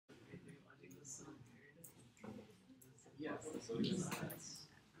Okay.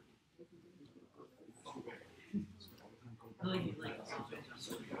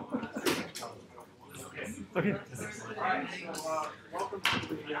 All right, so welcome to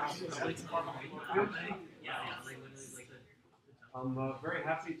the I'm very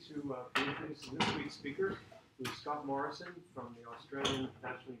happy to be introducing this week's speaker, who's Scott Morrison from the Australian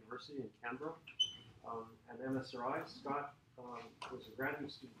National University in Canberra, and MSRI. Scott was a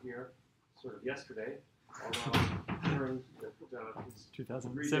graduate student here sort of yesterday, although I'm hearing that his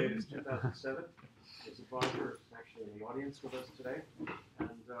 2007. is 2007. His advisor is actually in the audience with us today. And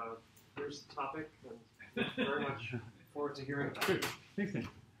here's the topic, and very much forward to hearing about it. Thanks, Ken.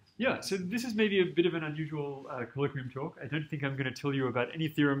 Yeah, so this is maybe a bit of an unusual colloquium talk. I don't think I'm going to tell you about any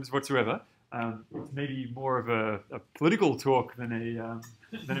theorems whatsoever. It's maybe more of a political talk than a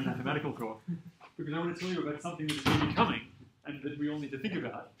mathematical talk, because I want to tell you about something that is maybe coming and that we all need to think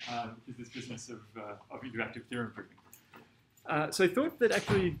about, which is this business of interactive theorem proving. So I thought that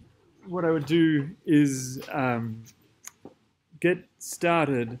actually what I would do is get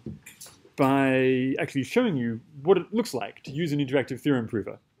started by actually showing you what it looks like to use an interactive theorem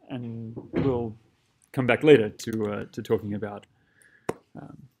prover. And we'll come back later to talking about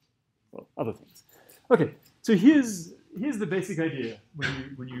well, other things. Okay, so here's the basic idea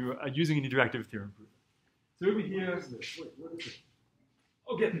when you are using an interactive theorem prover. So over here, what is it?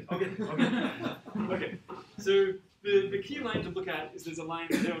 I'll get it. Okay, so the key line to look at is there's a line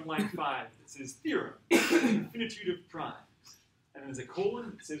there on line 5 that says theorem, infinitude of primes, and there's a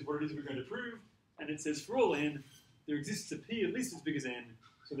colon that says what it is we're going to prove, and it says for all n, there exists a p at least as big as n,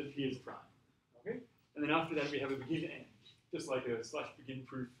 so that p is prime. Okay? And then after that we have a begin n, just like a /begin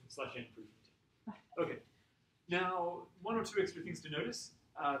proof, /end proof. Okay. Now, one or two extra things to notice.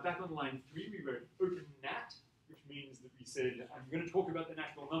 Back on line 3 we wrote open nat, which means that we said I'm going to talk about the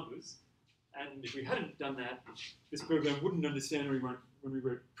natural numbers. And if we hadn't done that, this program wouldn't understand when we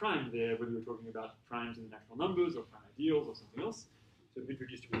wrote prime there, whether we were talking about primes in the natural numbers or prime ideals or something else. So we've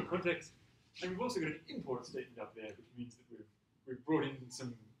introduced a bit of context. And we've also got an import statement up there, which means that we've brought in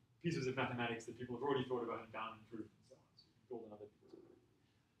some pieces of mathematics that people have already thought about and bound and proved and so on. So we can build another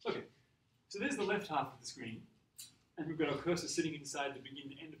piece. Okay, so there's the left half of the screen, and we've got our cursor sitting inside the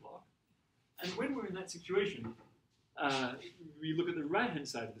begin-end block. And when we're in that situation, we look at the right-hand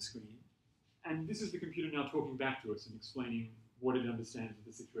side of the screen, and this is the computer now talking back to us and explaining what it understands of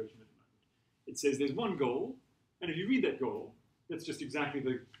the situation at the moment. It says there's one goal, and if you read that goal, that's just exactly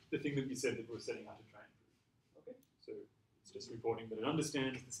the thing that we said that we're setting out to try and prove. Okay, so it's just reporting that it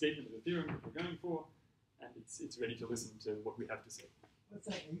understands the statement of the theorem that we're going for, and it's ready to listen to what we have to say. What's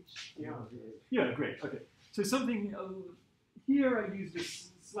that H? Yeah, great. Okay, so something here I used a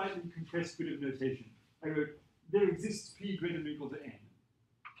slightly compressed bit of notation. I wrote there exists p greater than or equal to n,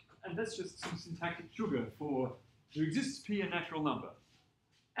 and that's just some syntactic sugar for there exists p a natural number,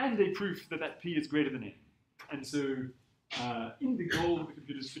 and a proof that that p is greater than n. And so in the goal that the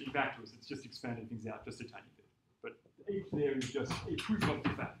computer is spitting back to us, it's just expanded things out just a tiny bit. But the H there is just a proof of the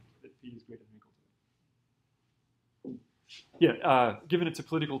fact that p is greater than or equal to n. Yeah, given it's a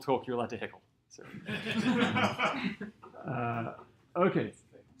political talk, you're allowed to heckle. So. Okay,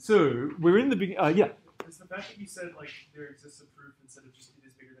 so we're in the beginning. Yeah. Is the fact that you said like there exists a proof instead of just it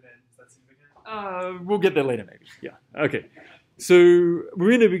is bigger than n, is that significant? We'll get there later, maybe. Yeah. Okay. So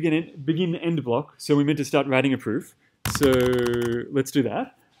we're in a begin-end block. So we meant to start writing a proof. So let's do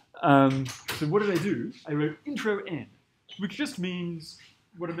that. So what did I do? I wrote intro n, which just means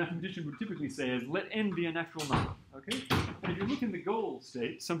what a mathematician would typically say is let n be a natural number. Okay. And if you look in the goal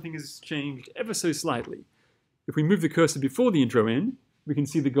state, something has changed ever so slightly. If we move the cursor before the intro n, we can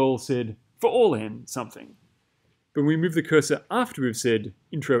see the goal said for all n something. But when we move the cursor after we've said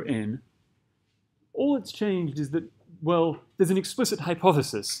intro n, all it's changed is that, well, there's an explicit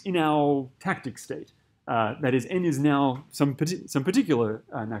hypothesis in our tactic state. That is, n is now some particular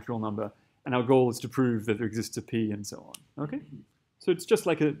natural number, and our goal is to prove that there exists a p and so on. Okay, so it's just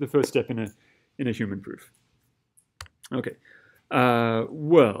like the first step in a human proof. Okay,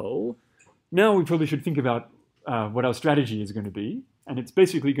 well, now we probably should think about what our strategy is going to be, and it's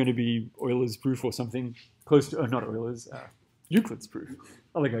basically going to be Euler's proof or something close to, not Euler's, Euclid's proof.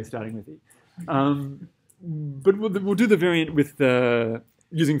 Other guy starting with E. But we'll do the variant with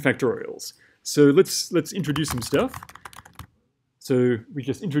using factorials. So let's introduce some stuff. So we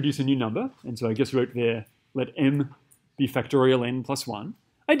just introduce a new number, and so I just wrote there, let m be factorial n plus 1.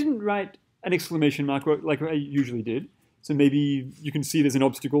 I didn't write an exclamation mark like I usually did, so maybe you can see there's an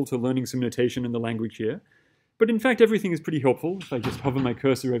obstacle to learning some notation in the language here. But in fact, everything is pretty helpful. If I just hover my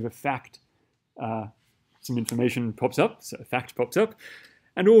cursor over fact, some information pops up, so fact pops up.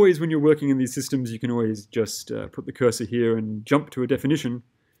 And always when you're working in these systems, you can always just put the cursor here and jump to a definition.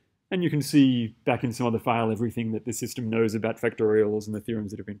 And you can see back in some other file everything that the system knows about factorials and the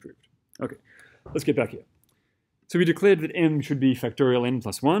theorems that have been proved. Okay, let's get back here. So we declared that m should be factorial n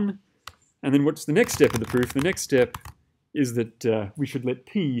plus 1. And then what's the next step of the proof? The next step is that we should let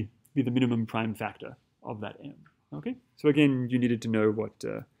p be the minimum prime factor of that m. Okay, so again, you needed to know what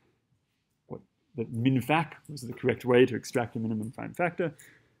that minfac was the correct way to extract a minimum prime factor,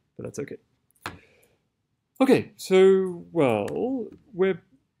 but that's okay. Okay, so, well,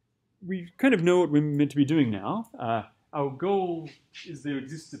 we kind of know what we're meant to be doing now. Our goal is there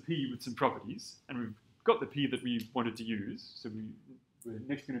exists a p with some properties, and we've got the p that we wanted to use, so we're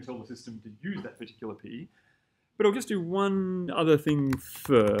next going to tell the system to use that particular p. But I'll just do one other thing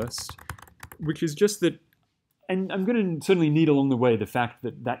first, which is just that, and I'm going to certainly need along the way the fact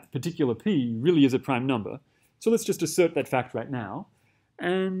that that particular p really is a prime number. So let's just assert that fact right now.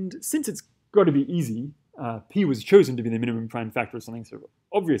 And since it's got to be easy, p was chosen to be the minimum prime factor of something, so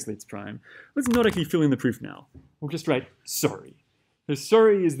obviously it's prime. Let's not actually fill in the proof now. We'll just write sorry. So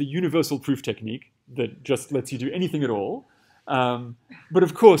sorry is the universal proof technique that just lets you do anything at all. But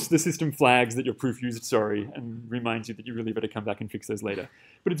of course, the system flags that your proof used sorry and reminds you that you really better come back and fix those later.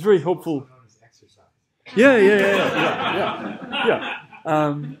 But it's very helpful. Yeah.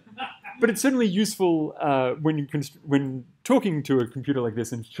 But it's certainly useful when talking to a computer like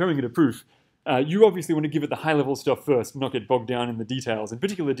this and showing it a proof. You obviously want to give it the high-level stuff first, not get bogged down in the details, in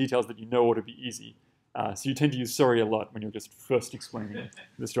particular details that you know ought to be easy. So you tend to use sorry a lot when you're just first explaining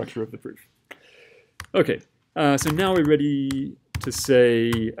the structure of the proof. Okay, so now we're ready to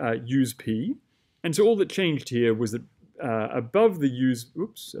say use p. And so all that changed here was that above the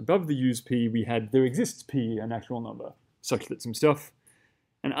use p, we had there exists p, an actual number, such that some stuff.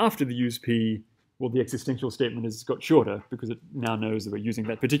 And after the use p, well, the existential statement has got shorter because it now knows that we're using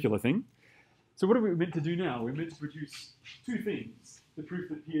that particular thing. So what are we meant to do now? We're meant to produce two things, the proof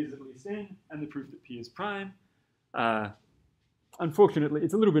that p is at least n and the proof that p is prime. Unfortunately,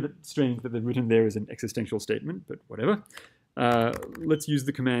 it's a little bit strange that they've written there as an existential statement, but whatever. Let's use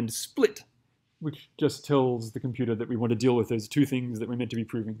the command split, which just tells the computer that we want to deal with those two things that we're meant to be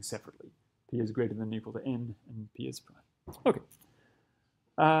proving separately. P is greater than or equal to n, and p is prime. Okay.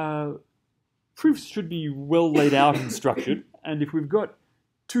 Proofs should be well laid out and structured, and if we've got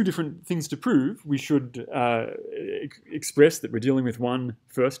two different things to prove, we should express that we're dealing with one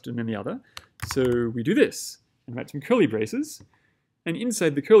first and then the other. So we do this, and write some curly braces, and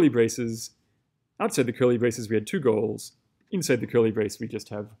inside the curly braces, outside the curly braces we had two goals, inside the curly brace we just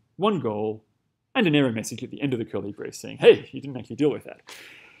have one goal, and an error message at the end of the curly brace saying, hey, you didn't actually deal with that.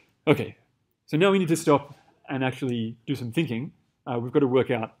 Okay, so now we need to stop and actually do some thinking. We've got to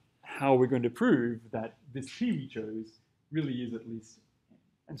work out how we're going to prove that this p we chose really is at least n.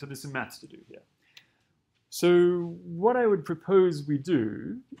 And so there's some maths to do here. So what I would propose we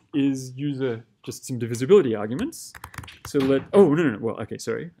do is use just some divisibility arguments. So well, okay,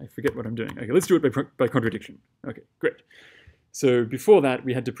 sorry, I forget what I'm doing. Okay, let's do it by contradiction. Okay, great. So before that,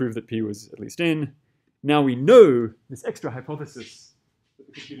 we had to prove that p was at least n. Now we know this extra hypothesis that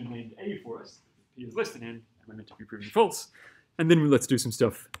the computer named A for us, p is less than n, and we're meant to be proving false. And then let's do some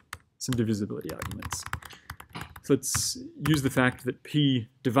stuff, some divisibility arguments. So let's use the fact that p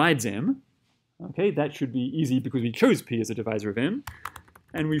divides m. Okay, that should be easy because we chose p as a divisor of m.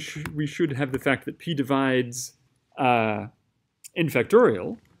 And we should have the fact that p divides n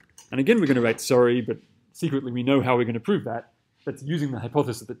factorial. And again, we're going to write sorry, but secretly we know how we're going to prove that. That's using the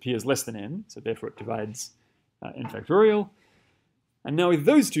hypothesis that p is less than n, so therefore it divides n factorial. And now with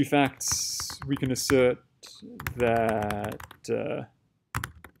those two facts, we can assert that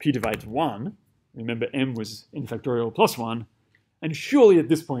p divides 1. Remember, m was n factorial plus 1. And surely at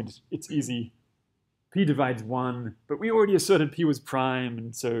this point, it's easy. P divides 1, but we already asserted p was prime,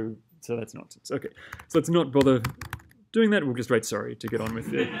 and so that's nonsense. Okay, so let's not bother doing that. We'll just write sorry to get on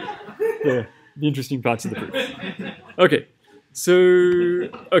with the interesting parts of the proof. Okay, so,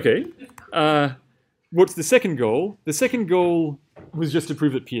 what's the second goal? The second goal was just to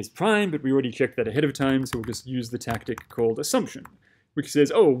prove that p is prime, but we already checked that ahead of time, so we'll just use the tactic called assumption, which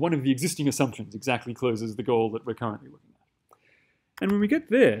says, oh, one of the existing assumptions exactly closes the goal that we're currently looking at. And when we get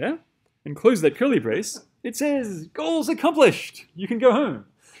there and close that curly brace, it says, goals accomplished, you can go home.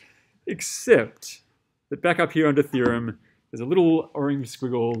 Except that back up here under theorem, there's a little orange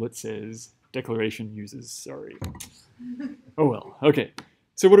squiggle that says, declaration uses sorry. Oh well, okay.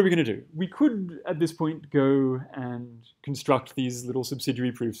 So what are we going to do? We could, at this point, go and construct these little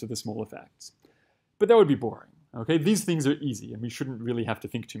subsidiary proofs of the smaller facts. But that would be boring, okay? These things are easy, and we shouldn't really have to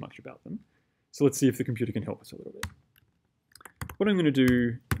think too much about them. So let's see if the computer can help us a little bit. what I'm going to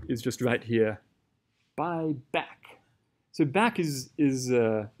do is just write here by back. So back is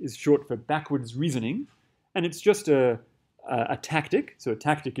short for backwards reasoning, and it's just a tactic. So a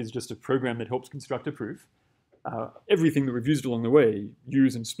tactic is just a program that helps construct a proof. Everything that we've used along the way,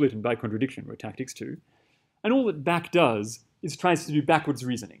 use and split and by contradiction, were tactics too. And all that back does is tries to do backwards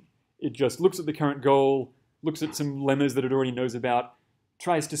reasoning. It just looks at the current goal, looks at some lemmas that it already knows about,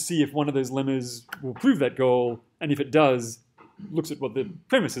 tries to see if one of those lemmas will prove that goal, and if it does, looks at what the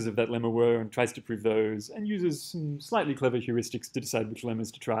premises of that lemma were and tries to prove those, and uses some slightly clever heuristics to decide which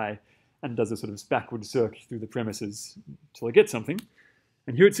lemmas to try, and does a sort of backward search through the premises until it gets something.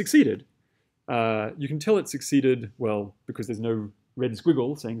 And here it succeeded. You can tell it succeeded, well, because there's no red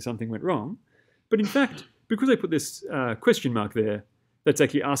squiggle saying something went wrong. But in fact, because I put this question mark there, that's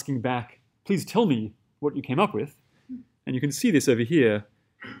actually asking back, please tell me what you came up with. And you can see this over here.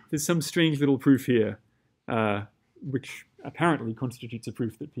 There's some strange little proof here, which apparently constitutes a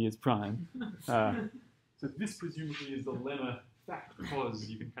proof that P is prime. So this presumably is the lemma fact because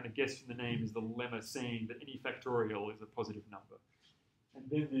you can kind of guess from the name is the lemma saying that any factorial is a positive number. And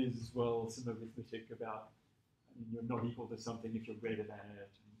then there's, well, some arithmetic about, I mean, you're not equal to something if you're greater than it.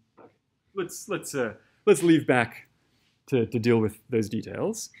 Okay. Let's leave back to deal with those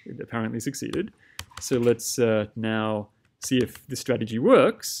details. It apparently succeeded. So let's now see if this strategy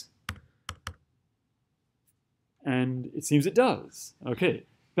works. And it seems it does. Okay.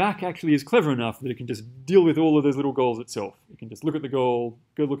 Back actually is clever enough that it can just deal with all of those little goals itself. It can just look at the goal,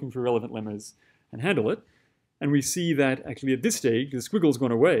 go looking for relevant lemmas, and handle it. And we see that actually at this stage, the squiggle's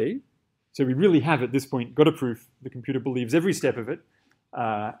gone away. So we really have at this point got a proof. The computer believes every step of it.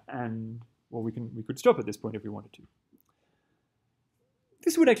 And well, we could stop at this point if we wanted to.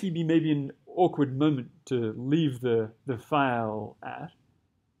 This would actually be maybe an awkward moment to leave the file at.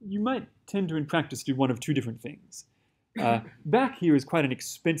 You might tend to, in practice, do one of two different things. Back here is quite an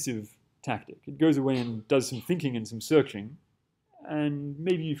expensive tactic. It goes away and does some thinking and some searching, and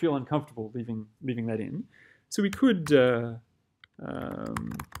maybe you feel uncomfortable leaving that in. So we could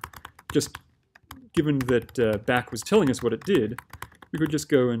just, given that back was telling us what it did, we could just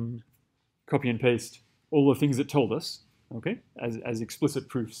go and copy and paste all the things it told us, okay, as explicit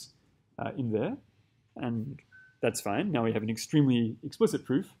proofs in there, and that's fine. Now we have an extremely explicit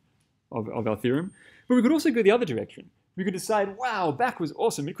proof of our theorem. But we could also go the other direction. We could decide, wow, back was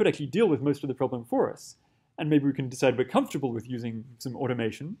awesome. It could actually deal with most of the problem for us. And maybe we can decide we're comfortable with using some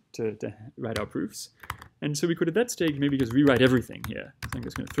automation to write our proofs. And so we could, at that stage, maybe just rewrite everything here. So I'm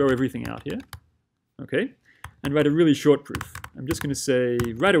just going to throw everything out here, okay, and write a really short proof. I'm just going to say,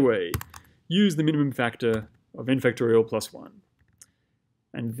 right away, use the minimum factor of n factorial plus 1.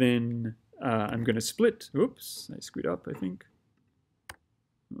 And then I'm going to split. Oops, I screwed up, I think.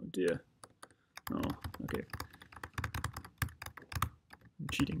 Oh, dear. Oh, okay. I'm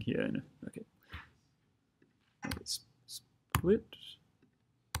cheating here. Okay. Split.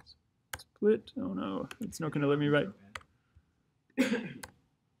 Split. Oh, no. It's not going to let me write.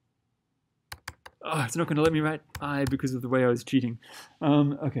 Oh, it's not going to let me write I because of the way I was cheating.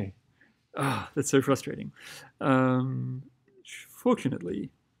 Okay. Oh, that's so frustrating. Fortunately,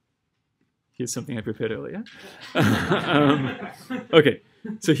 here's something I prepared earlier. Okay,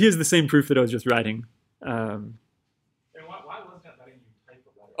 so here's the same proof that I was just writing. And why wasn't that letting you type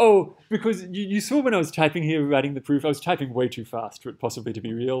the letter? Oh, because you saw when I was typing here, writing the proof, I was typing way too fast for it possibly to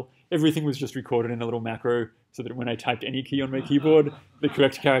be real. Everything was just recorded in a little macro so that when I typed any key on my keyboard, the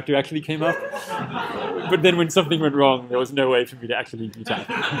correct character actually came up. But then when something went wrong, there was no way for me to actually be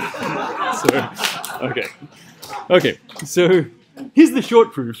typing. So, okay. Okay, so here's the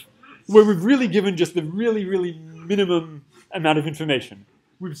short proof, where we've really given just the really, really minimum amount of information.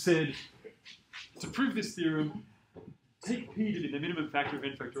 We've said, to prove this theorem, take p to be the minimum factor of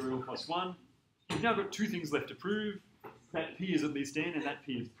n factorial plus 1. You've now got two things left to prove. That p is at least n, and that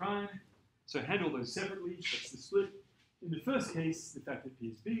p is prime. So handle those separately. That's the split. In the first case, the fact that p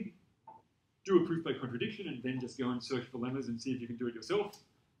is big. Do a proof by contradiction, and then just go and search for lemmas and see if you can do it yourself.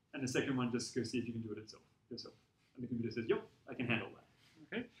 And the second one, just go see if you can do it yourself. And the computer says, yep, I can handle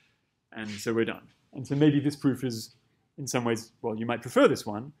that. Okay? And so we're done. And so maybe this proof is, in some ways, well, you might prefer this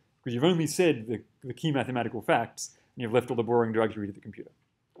one, because you've only said the key mathematical facts, and you've left all the boring drudgery to the computer.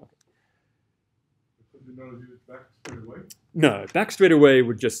 Okay. Did not do it back straight away? No, back straight away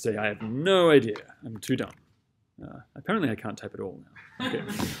would just say, I have no idea. I'm too dumb. Apparently I can't type at all now. Okay.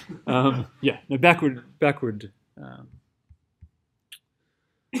 Yeah, no, backward. How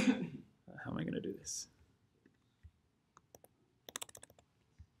am I going to do this?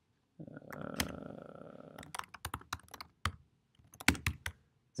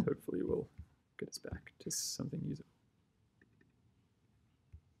 So hopefully we'll get us back to something usable.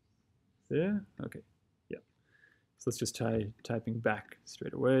 there? Okay, yeah. So let's just try typing back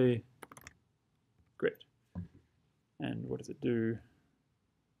straight away. Great. And what does it do?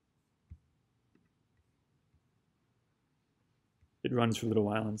 It runs for a little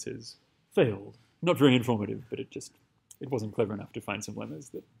while and says, failed. Not very informative, but it wasn't clever enough to find some lemmas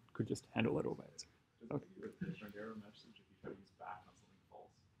that could just handle that all by itself. Okay.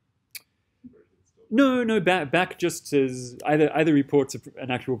 No, back just says either reports an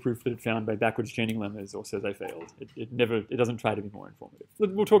actual proof that it found by backwards chaining lemmas or says I failed. It doesn't try to be more informative.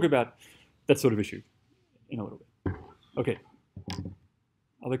 We'll talk about that sort of issue in a little bit. Okay.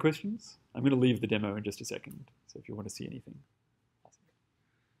 Other questions? I'm going to leave the demo in just a second, so if you want to see anything.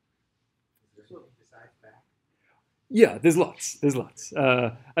 Yeah, there's lots.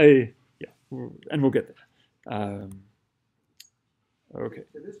 Yeah, and we'll get there. Okay.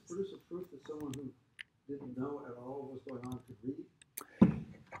 Can this produce a proof that someone who didn't know at all what was going on could read?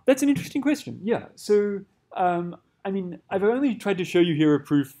 That's an interesting question. Yeah. So, I mean, I've only tried to show you here a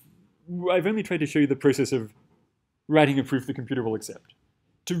proof. I've only tried to show you the process of writing a proof the computer will accept.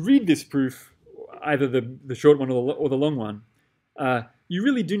 To read this proof, either the short one or the long one, you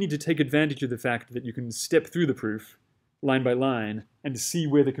really do need to take advantage of the fact that you can step through the proof line by line and see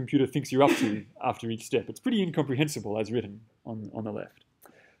where the computer thinks you're up to after each step. It's pretty incomprehensible as written on the left.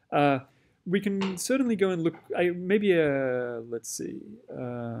 We can certainly go and look, let's see.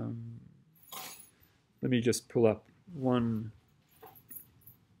 Let me just pull up one.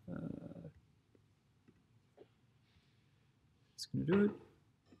 It's going to do it.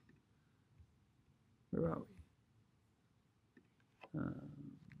 Where are we?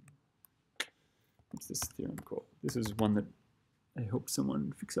 What's this theorem called? This is one that I hope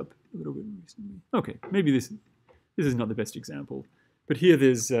someone fix up a little bit recently. Okay, maybe this is not the best example, but here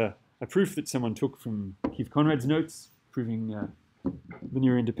there's a proof that someone took from Keith Conrad's notes, proving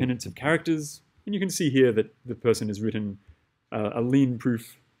linear independence of characters, and you can see here that the person has written a lean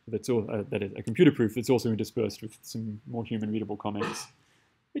proof that is a computer proof that's also interspersed with some more human readable comments.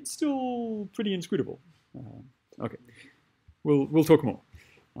 It's still pretty inscrutable. Okay, we'll talk more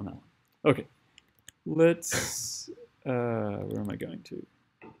on that one. Okay, let's. Where am I going to?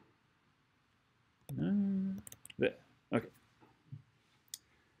 There. Okay.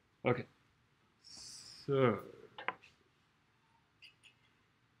 Okay. So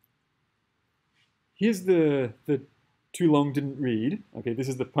here's the too long didn't read. Okay, this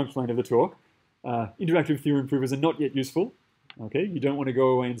is the punchline of the talk. Interactive theorem provers are not yet useful. Okay, you don't want to go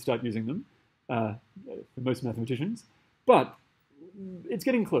away and start using them for most mathematicians, but it's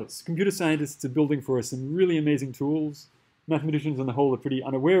getting close. Computer scientists are building for us some really amazing tools. Mathematicians on the whole are pretty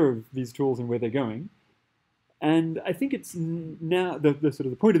unaware of these tools and where they're going. And I think it's now, the sort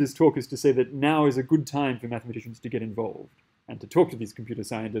of the point of this talk is to say that now is a good time for mathematicians to get involved and to talk to these computer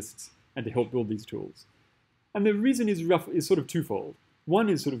scientists and to help build these tools. And the reason is sort of twofold. One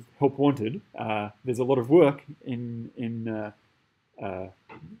is sort of help wanted. There's a lot of work in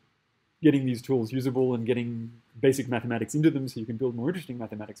getting these tools usable and getting basic mathematics into them so you can build more interesting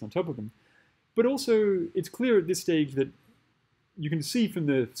mathematics on top of them. But also, it's clear at this stage that you can see from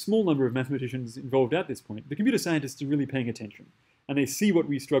the small number of mathematicians involved at this point, the computer scientists are really paying attention. And they see what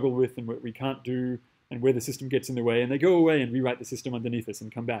we struggle with and what we can't do and where the system gets in the way. And they go away and rewrite the system underneath us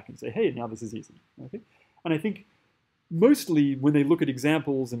and come back and say, hey, now this is easy. Okay? And I think mostly when they look at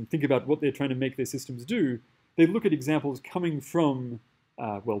examples and think about what they're trying to make their systems do, they look at examples coming from,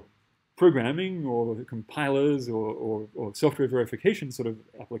 well, programming or compilers or software verification sort of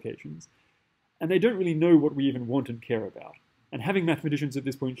applications. And they don't really know what we even want and care about. And having mathematicians at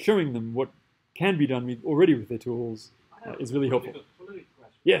this point showing them what can be done already with their tools is really helpful.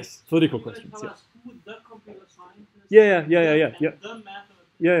 Yes, political questions. Yeah. Yep.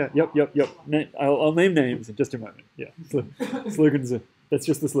 I'll name names in just a moment. Yeah, slogans. That's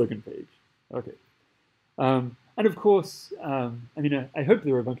just the slogan page. Okay. And of course, I mean, I hope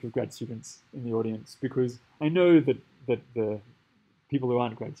there are a bunch of grad students in the audience because I know that the people who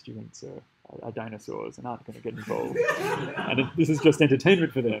aren't grad students are dinosaurs and aren't going to get involved. And this is just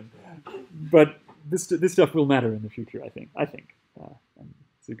entertainment for them. But this stuff will matter in the future, I think. And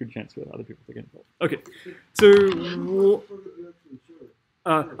it's a good chance for other people to get involved. Okay, so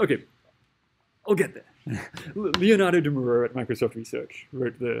okay, I'll get there. Leonardo de Moreau at Microsoft Research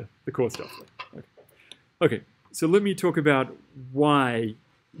wrote the core stuff. Okay, so let me talk about why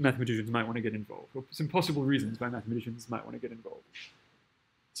mathematicians might want to get involved, or some possible reasons why mathematicians might want to get involved.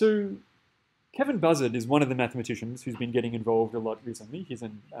 So Kevin Buzzard is one of the mathematicians who's been getting involved a lot recently. He's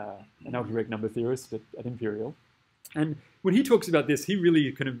an algebraic number theorist at Imperial. And when he talks about this, he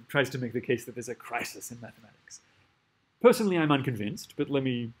really kind of tries to make the case that there's a crisis in mathematics. Personally, I'm unconvinced, but let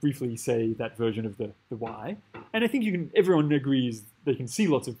me briefly say that version of the why. And I think everyone agrees they can see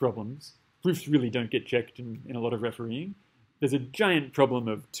lots of problems. Proofs really don't get checked in a lot of refereeing. There's a giant problem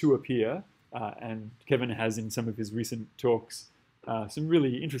of to appear, and Kevin has in some of his recent talks some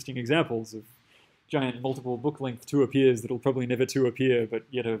really interesting examples of giant multiple book length to appears that'll probably never to appear, but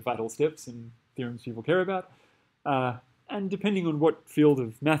yet are vital steps and theorems people care about. And depending on what field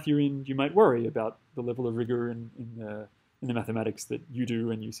of math you're in, you might worry about the level of rigor in the mathematics that you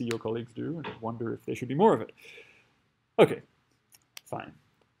do and you see your colleagues do, and wonder if there should be more of it. Okay, fine.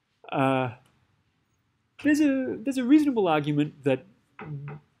 There's a reasonable argument that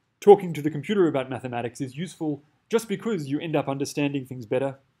talking to the computer about mathematics is useful just because you end up understanding things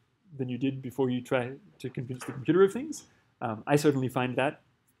better than you did before you try to convince the computer of things. I certainly find that.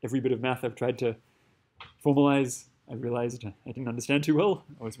 Every bit of math I've tried to formalize, I realized I didn't understand too well,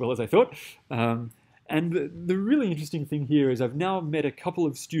 or as well as I thought. And the really interesting thing here is I've now met a couple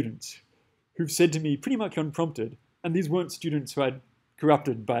of students who've said to me pretty much unprompted, and these weren't students who I'd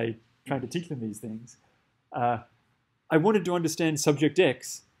corrupted by trying to teach them these things. I wanted to understand subject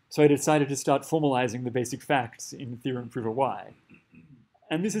X, so I decided to start formalizing the basic facts in theorem prover Y.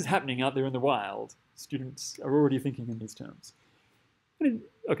 And this is happening out there in the wild. Students are already thinking in these terms.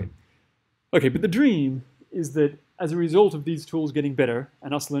 Okay, but the dream is that as a result of these tools getting better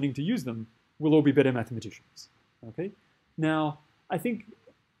and us learning to use them, we'll all be better mathematicians. Okay? Now, I think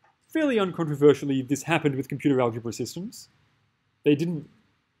fairly uncontroversially, this happened with computer algebra systems. They didn't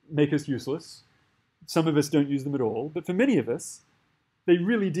make us useless. Some of us don't use them at all, but for many of us, they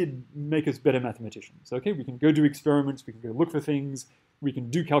really did make us better mathematicians. Okay, we can go do experiments, we can go look for things, we can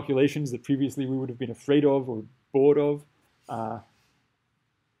do calculations that previously we would have been afraid of or bored of.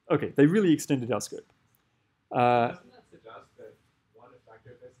 Okay, they really extended our scope. Doesn't that suggest that one effect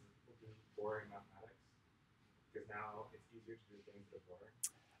of this will be boring mathematics? Because now it's easier to do things that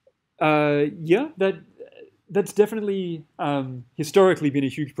are boring? Yeah, that's definitely historically been a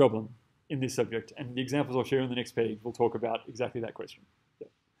huge problem in this subject, and the examples I'll share on the next page will talk about exactly that question. Yeah.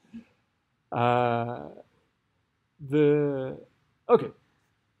 The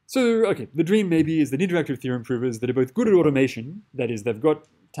dream maybe is that interactive theorem provers that are both good at automation, that is, they've got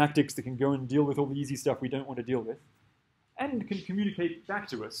tactics that can go and deal with all the easy stuff we don't want to deal with, and can communicate back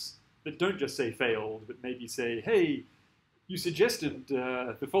to us that don't just say failed, but maybe say, hey, you suggested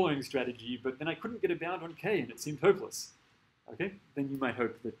the following strategy, but then I couldn't get a bound on K and it seemed hopeless. Okay, then you might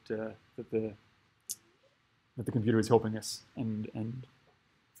hope that the computer is helping us and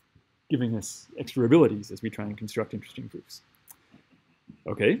giving us extra abilities as we try and construct interesting proofs.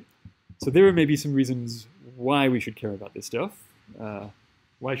 Okay, so there are maybe some reasons why we should care about this stuff.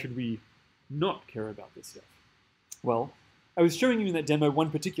 Why should we not care about this stuff? Well, I was showing you in that demo one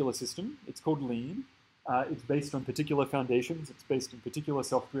particular system. It's called Lean. It's based on particular foundations. It's based on particular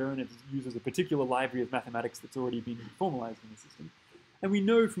software, and it uses a particular library of mathematics that's already been formalized in the system. And we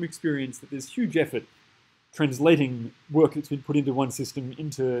know from experience that there's huge effort translating work that's been put into one system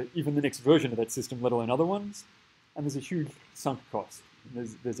into even the next version of that system, let alone other ones. And there's a huge sunk cost.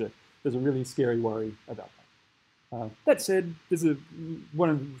 There's a really scary worry about that. That said, what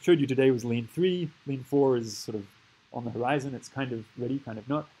I showed you today was Lean 3. Lean 4 is sort of on the horizon. It's kind of ready, kind of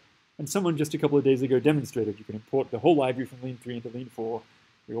not. And someone just a couple of days ago demonstrated you can import the whole library from Lean 3 into Lean 4.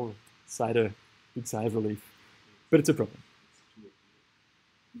 We all sighed a big sigh of relief. But it's a problem.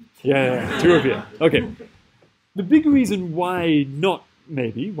 Yeah, 2 of you. Okay. The big reason why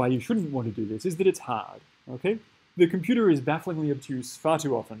you shouldn't want to do this is that it's hard. Okay? The computer is bafflingly obtuse far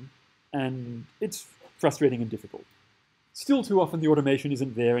too often, and it's frustrating and difficult. Still too often the automation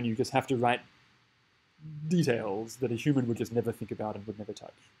isn't there, and you just have to write details that a human would just never think about and would never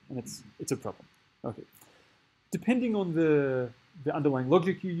touch. And it's a problem. Okay. Depending on the underlying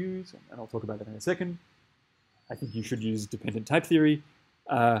logic you use, and I'll talk about that in a second, I think you should use dependent type theory.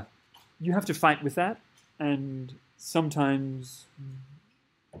 You have to fight with that, and sometimes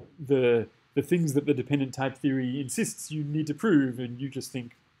the things that the dependent type theory insists you need to prove, and you just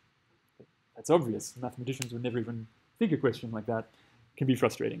think that's obvious. Mathematicians would never even think a question like that, can be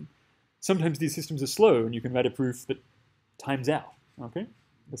frustrating. Sometimes these systems are slow, and you can write a proof that times out. Okay,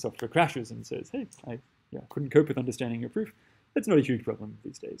 the software crashes and says, "Hey, I couldn't cope with understanding your proof." That's not a huge problem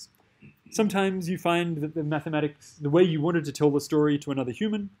these days. Sometimes you find that the mathematics, the way you wanted to tell the story to another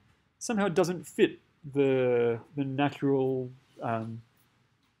human, somehow doesn't fit the natural.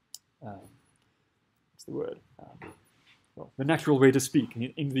 What's the word? The natural way to speak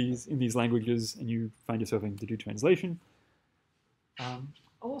in these languages, and you find yourself having to do translation. I'll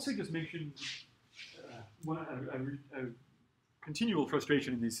also just mention a continual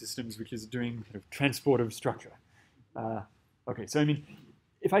frustration in these systems, which is doing kind of transport of structure. Okay, so I mean,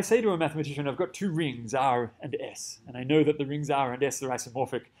 if I say to a mathematician, I've got two rings, R and S, and I know that the rings R and S are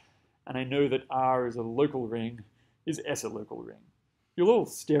isomorphic, and I know that R is a local ring, is S a local ring? You'll all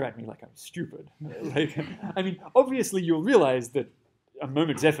stare at me like I'm stupid. Like, I mean, obviously you'll realize that a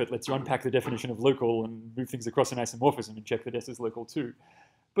moment's effort lets you unpack the definition of local and move things across an isomorphism and check that S is local too.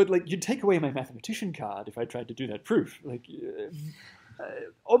 But like, you'd take away my mathematician card if I tried to do that proof. Like,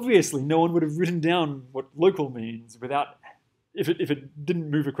 obviously, no one would have written down what local means without, if it didn't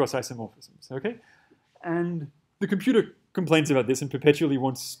move across isomorphisms. Okay, and the computer complains about this and perpetually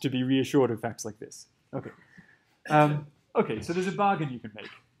wants to be reassured of facts like this. Okay. Okay, so there's a bargain you can make,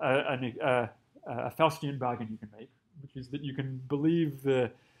 a Faustian bargain you can make, which is that you can believe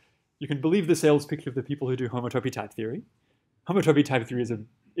the sales pitch of the people who do homotopy type theory. Homotopy type theory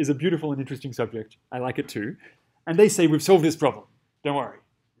is a beautiful and interesting subject. I like it too, and they say we've solved this problem. Don't worry.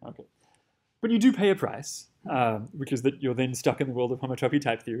 Okay, but you do pay a price, which is that you're then stuck in the world of homotopy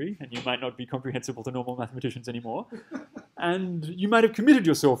type theory, and you might not be comprehensible to normal mathematicians anymore. And you might have committed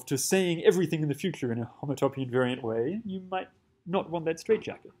yourself to saying everything in the future in a homotopy invariant way. You might not want that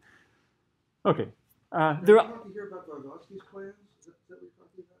straitjacket. Okay. There are. Talking here about Vygotsky's plans. Is that what you're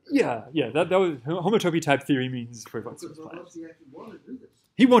talking about? Yeah. That was homotopy type theory means Vygotsky's Because plans. Vygotsky actually wanted to do this.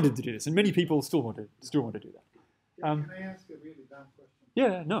 He wanted to do this, and many people still want to do that. Can I ask a really dumb question?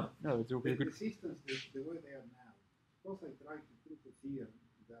 Yeah. No. It's all The good. systems, the way they are now, suppose I try to prove a theorem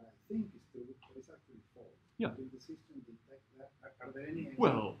that I think is true, but it's actually false. Yeah. Will the system detect that? Are there any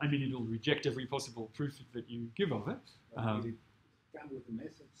Well, I mean, it'll reject every possible proof that you give of it. will it come with a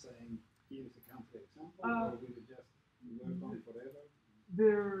message saying, here is a counterexample, or will it just work on forever?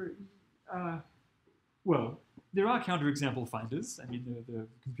 There are counterexample finders. I mean, the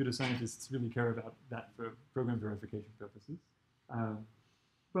computer scientists really care about that for program verification purposes.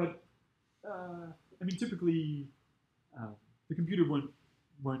 But I mean, typically, the computer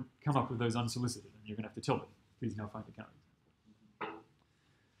won't come up with those unsolicited, and you're going to have to tell it, please now find a counterexample.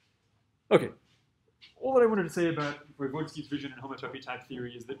 Okay. All that I wanted to say about Vygotsky's vision and homotopy type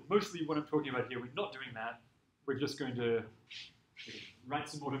theory is that mostly what I'm talking about here, we're not doing that. We're just going to write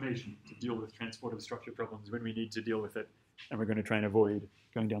some automation to deal with transportive structure problems when we need to deal with it, and we're going to try and avoid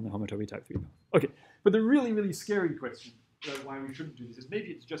going down the homotopy type theory path. Okay, but the really, really scary question about why we shouldn't do this is maybe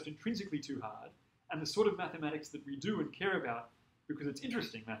it's just intrinsically too hard, and the sort of mathematics that we do and care about because it's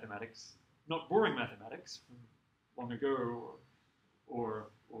interesting mathematics, not boring mathematics from long ago or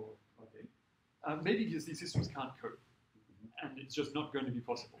okay. Maybe because these systems can't cope, and it's just not going to be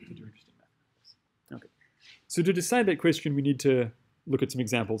possible to do interesting mathematics. Okay. So to decide that question, we need to look at some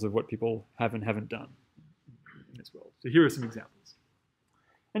examples of what people have and haven't done in this world. So here are some examples.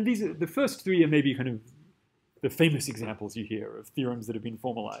 And the first three are maybe kind of the famous examples you hear of theorems that have been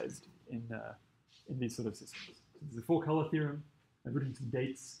formalized in these sort of systems. So there's the four-color theorem. I've written some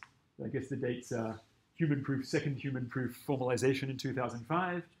dates. I guess the dates are second human proof formalization in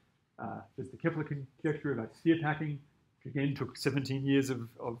 2005. There's the Kepler conjecture about sphere packing, which again took 17 years of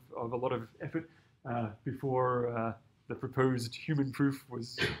a lot of effort before the proposed human proof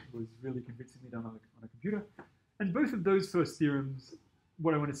was really convincingly done on a computer. And both of those first theorems,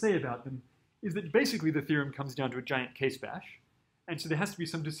 what I want to say about them is that basically the theorem comes down to a giant case bash. And so there has to be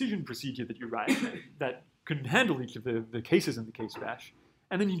some decision procedure that you write that can handle each of the cases in the case bash.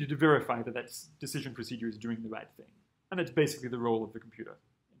 And then you need to verify that that decision procedure is doing the right thing. And that's basically the role of the computer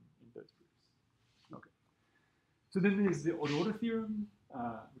in those proofs. Okay. So then there's the odd order theorem,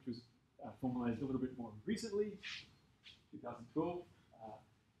 which was formalized a little bit more recently, 2012.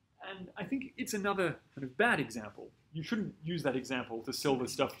 And I think it's another kind of bad example. You shouldn't use that example to sell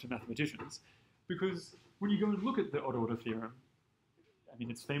this stuff to mathematicians, because when you go and look at the odd order theorem, I mean,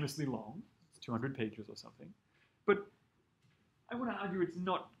 it's famously long. It's 200 pages or something. But I want to argue it's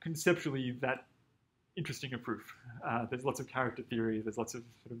not conceptually that interesting a proof. There's lots of character theory. There's lots of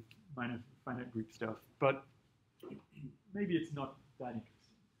sort of minor finite group stuff. But maybe it's not that interesting.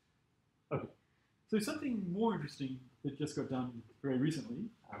 Okay. So something more interesting that just got done very recently,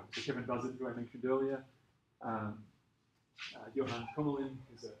 so Kevin Buzzard, who I mentioned earlier, Johan Kommelin,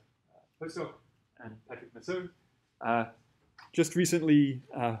 who's a postdoc, and Patrick Masseau, just recently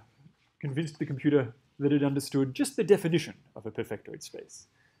convinced the computer that it understood just the definition of a perfectoid space.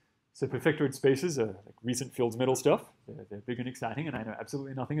 So perfectoid spaces are like recent Fields Medal stuff. They're big and exciting, and I know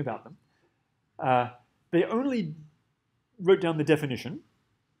absolutely nothing about them. They only wrote down the definition,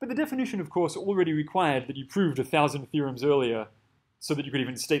 but the definition, of course, already required that you proved 1,000 theorems earlier so that you could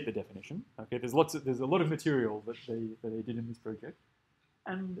even state the definition. Okay, there's a lot of material that they did in this project.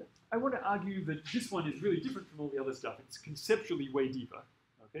 And I want to argue that this one is really different from all the other stuff. It's conceptually way deeper.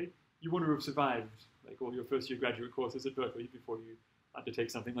 Okay, you want to have survived like all your first year graduate courses at Berkeley before you undertake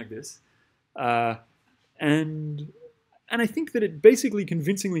something like this. And I think that it basically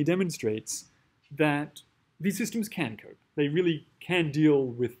convincingly demonstrates that these systems can cope. They really can deal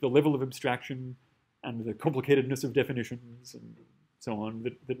with the level of abstraction and the complicatedness of definitions and so on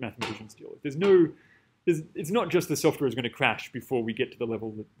that mathematicians deal with. It's not just the software is going to crash before we get to the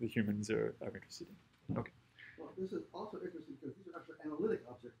level that the humans are interested in. Okay. Well, this is also interesting because these are actually analytic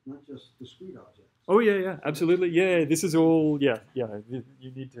objects, not just discrete objects. Oh yeah, absolutely. Yeah, this is all. Yeah. You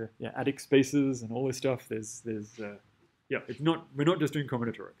need to adic spaces and all this stuff. There's it's not. We're not just doing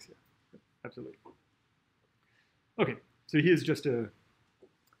combinatorics here. Absolutely. Okay, so here's just a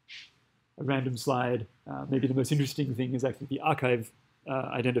random slide. Maybe the most interesting thing is actually the archive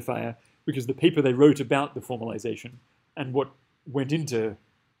identifier, which is the paper they wrote about the formalization and what went into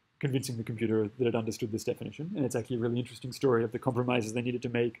convincing the computer that it understood this definition. And it's actually a really interesting story of the compromises they needed to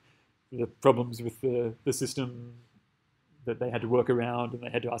make, the problems with the system that they had to work around and they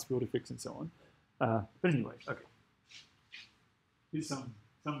had to ask people to fix and so on. But anyway, okay. Here's the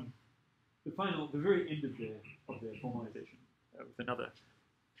very end of their formalization with another,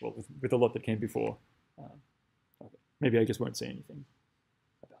 well, with a lot that came before. Okay. Maybe I just won't say anything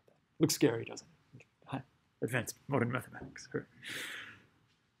about that. Looks scary, doesn't it? Advanced modern mathematics.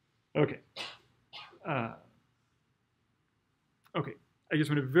 Okay. Okay. I just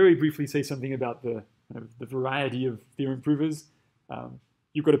want to very briefly say something about the variety of theorem provers.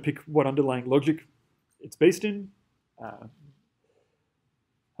 You've got to pick what underlying logic it's based in.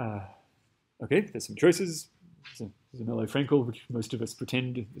 Okay, there's some choices. There's a Mello-Frankel, which most of us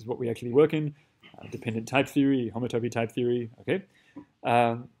pretend is what we actually work in. Dependent type theory, homotopy type theory. Okay.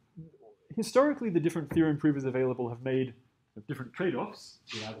 Historically, the different theorem provers available have made different trade-offs.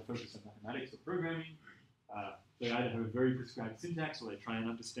 They either focus on mathematics or programming. They either have a very prescribed syntax, or they try and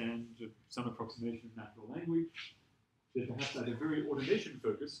understand some approximation of natural language. They're perhaps either very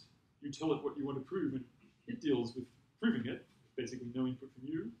automation-focused. You tell it what you want to prove, and it deals with proving it. Basically, no input from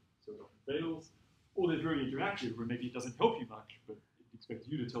you, so it often fails. Or they're very interactive, where maybe it doesn't help you much, but it expects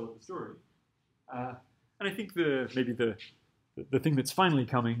you to tell it the story. And I think maybe the thing that's finally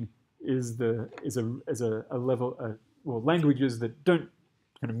coming is languages that don't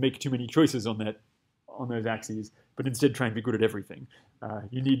kind of make too many choices on those axes, but instead try and be good at everything.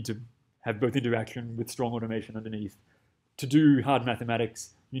 You need to have both interaction with strong automation underneath. To do hard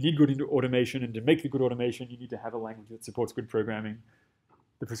mathematics, you need good automation, and to make the good automation, you need to have a language that supports good programming.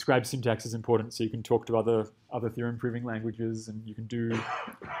 The prescribed syntax is important, so you can talk to other theorem-proving languages, and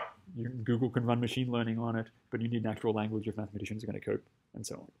Google can run machine learning on it, but you need an actual language if mathematicians are going to cope, and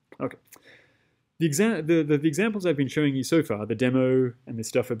so on. Okay. The examples I've been showing you so far, the demo and the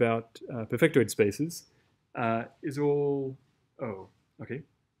stuff about perfectoid spaces, is all... Oh, okay.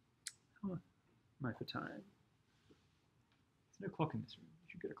 How am I for time? There's no clock in this room. You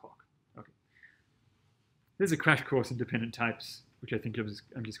should get a clock. Okay. There's a crash course in dependent types, which I think I'm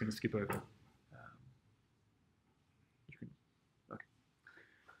just going to skip over. Okay.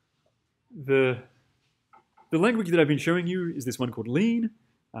 The language that I've been showing you is this one called Lean.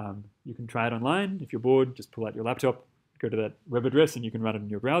 You can try it online. If you're bored, just pull out your laptop, go to that web address, and you can run it in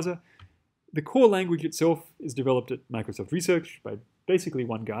your browser. The core language itself is developed at Microsoft Research by basically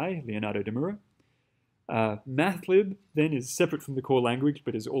one guy, Leonardo Demura. Mathlib then is separate from the core language,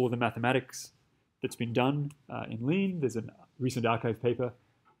 but is all of the mathematics that's been done in Lean. There's a recent archive paper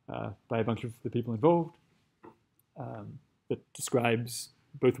by a bunch of the people involved that describes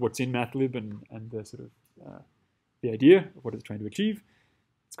both what's in Mathlib and the sort of the idea of what it's trying to achieve.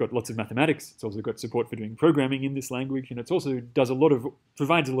 It's got lots of mathematics. It's also got support for doing programming in this language, and it also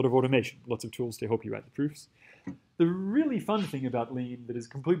provides a lot of automation, lots of tools to help you write the proofs. The really fun thing about Lean that is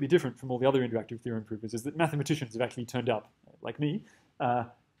completely different from all the other interactive theorem provers is that mathematicians have actually turned up, like me,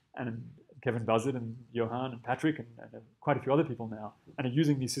 and Kevin Buzzard and Johan and Patrick and quite a few other people now, and are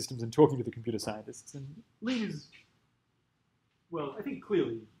using these systems and talking to the computer scientists. And Lean is, well, I think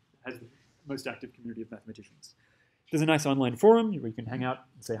clearly has the most active community of mathematicians. There's a nice online forum where you can hang out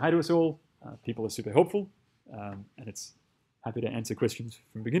and say hi to us all. People are super helpful, and it's happy to answer questions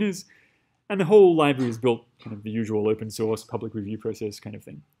from beginners. And the whole library is built kind of the usual open source public review process kind of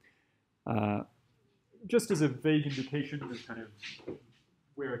thing. Just as a vague indication of kind of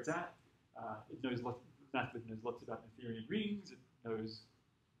where it's at, Mathlib knows lots about Noetherian rings. It knows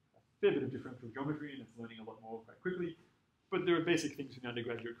a fair bit of differential geometry, and it's learning a lot more quite quickly. But there are basic things from the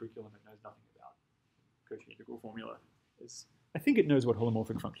undergraduate curriculum it knows nothing about. Cauchy integral formula is, I think it knows what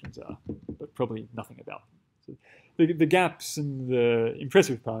holomorphic functions are, but probably nothing about them. So the gaps and the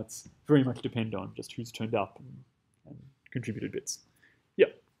impressive parts very much depend on just who's turned up and contributed bits.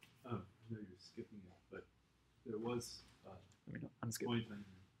 Yeah? I know you're skipping there was Let me not a unskip. point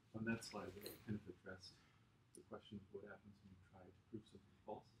on that slide that kind of addressed the question of what happens when you try to prove something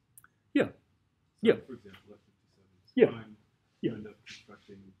false. Yeah. So, Yeah. for example, F57 is Yeah. fine. Yeah. You end up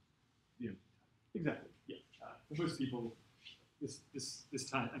constructing the empty type. Exactly. Yeah. For most people, this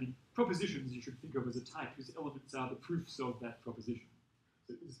type, I mean, propositions you should think of as a type whose elements are the proofs of that proposition.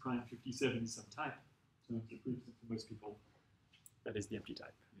 So is prime 57 is some type. So the proofs that for most people, that is the empty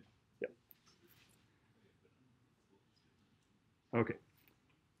type. Yeah. Okay.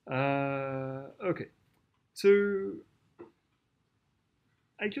 Okay. So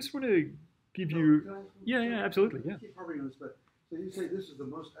I just want to give you. Can I ask one Yeah, question? yeah, absolutely, yeah. I keep harping on this, but so you say this is the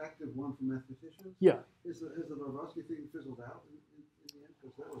most active one for mathematicians? Yeah. Has the Blavatsky thing fizzled out in the end?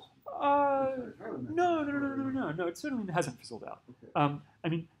 Because that was No. It certainly hasn't fizzled out. Okay. I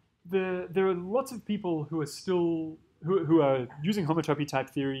mean, there are lots of people who are still who are using homotopy type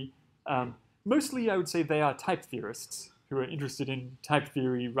theory. Mostly, I would say they are type theorists who are interested in type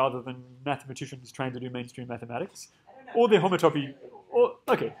theory rather than mathematicians trying to do mainstream mathematics, or they're homotopy, or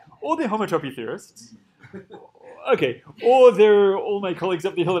they're homotopy theorists. Okay, or they're all my colleagues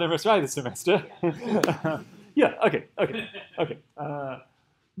up the hill at MSI this semester. Yeah. Okay.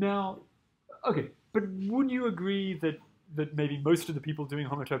 Now, but wouldn't you agree that maybe most of the people doing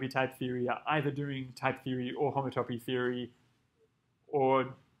homotopy type theory are either doing type theory or homotopy theory,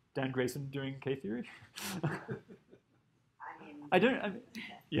 or Dan Grayson doing K theory? I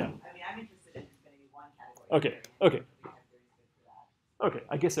yeah. mean, I'm interested in Infinity 1 category. Okay. Theory for that. Okay.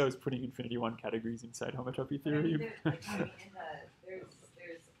 I guess I was putting Infinity 1 categories inside homotopy But I theory. mean, there's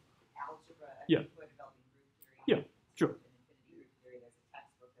algebra. Yeah. People are developing group theory. Yeah, sure. In Infinity group theory, there's a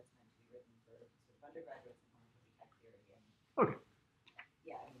textbook that's meant to be written for sort of undergraduates in homotopy type theory. And Okay.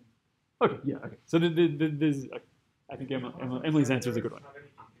 yeah, I mean. Okay. Yeah. Okay. So there's. I think Emily's answer is a good one. Have any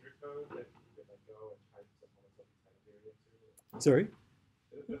computer code that you could like go and type some homotopy type theory into? Sorry.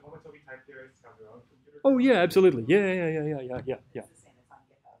 The homotopy type theorists have their own computer. Oh code? yeah, absolutely. Yeah. It's the same. It's on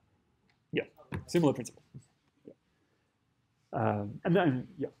GitHub. Yeah. Similar principle. Yeah. And then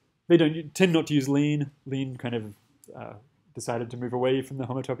they don't tend not to use Lean. Lean kind of decided to move away from the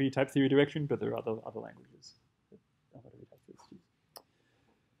homotopy type theory direction, but there are other languages that homotopy type theorists use.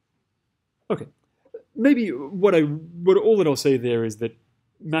 Okay. Maybe all that I'll say there is that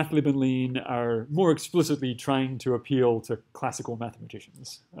MATLib and Lean are more explicitly trying to appeal to classical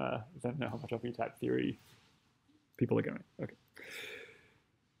mathematicians than the homotopy type theory people are going.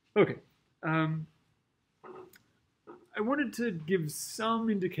 Okay. I wanted to give some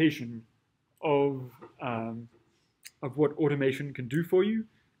indication of what automation can do for you,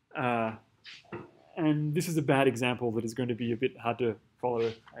 and this is a bad example that is going to be a bit hard to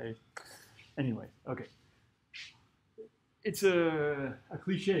follow. Anyway, okay. It's a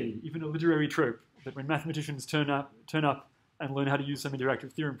cliche, even a literary trope, that when mathematicians turn up and learn how to use some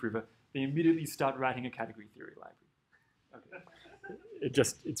interactive theorem prover, they immediately start writing a category theory library. Okay.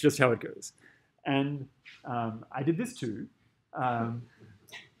 It's just how it goes. And I did this too.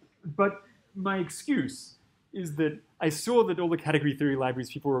 But my excuse is that I saw that all the category theory libraries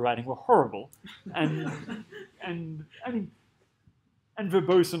people were writing were horrible, and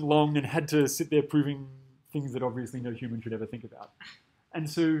verbose and long, and had to sit there proving things that obviously no human should ever think about. And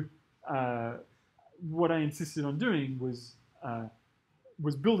so what I insisted on doing was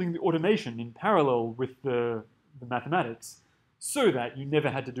building the automation in parallel with the mathematics, so that you never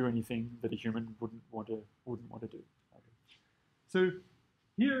had to do anything that a human wouldn't want to do. Okay. So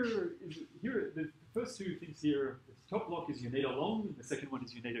here the first two things here. The top block is Uneda long, and the second one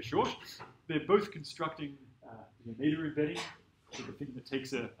is Uneda short. They're both constructing the Uneda embedding, so the thing that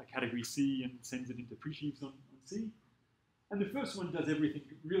takes a category C and sends it into presheaves on C. And the first one does everything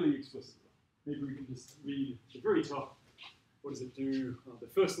really explicitly. Maybe we can just read the very top. What does it do? Well, the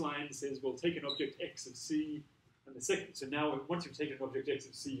first line says, we'll take an object X of C. And the second, so now once you've taken an object X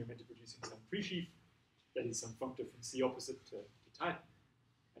of C, you're meant to produce some presheaf. That is some functor from C opposite to type.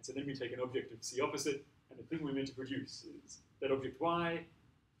 And so then we take an object of C opposite, and the thing we're meant to produce is that object Y,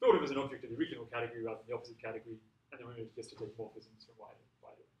 thought of as an object of the original category rather than the opposite category, and then we're meant just to take morphisms from Y to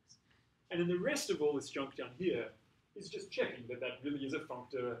X. And then the rest of all this junk down here is just checking that that really is a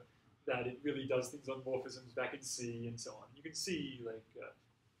functor, that it really does things on morphisms back in C, and so on. You can see like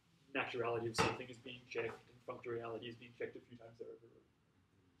naturality of something is being checked, and functoriality is being checked a few times over.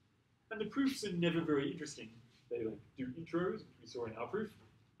 And the proofs are never very interesting. They like do intros, which we saw in our proof.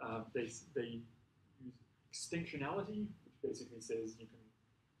 They use extensionality, which basically says you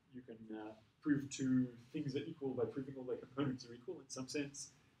can prove two things are equal by proving all their components are equal in some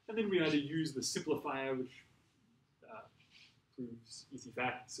sense. And then we either use the simplifier, which proves easy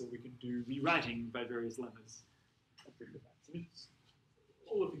facts, or we can do rewriting by various lemmas. figure it out. So it's,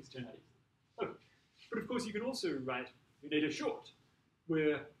 all of things turn out easy. Oh, but of course, you can also write unata short,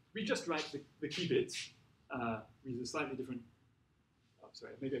 where we just write the key bits. We use a slightly different,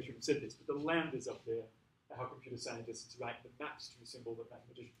 sorry, maybe I shouldn't have said this, but the lambdas up there are how computer scientists write the maps to a symbol that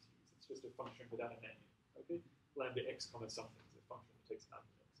mathematicians use. It's just a function without a name. Okay? Lambda x comma something is a function that takes an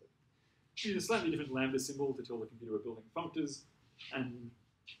argument. So we use a slightly different lambda symbol to tell the computer we're building functors, and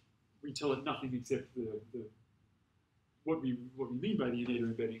we tell it nothing except what we mean by the unata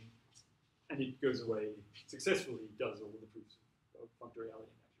embedding, and it goes away successfully, does all the proofs of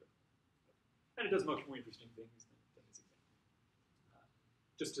functoriality in that show. And it does much more interesting things than this example.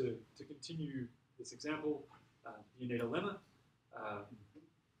 Just to continue this example, the unata lemma,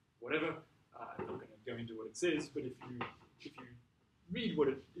 whatever. I'm not going to go into what it says, but if you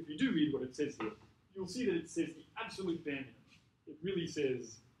do read what it says here, you'll see that it says the absolute bare minimum. It really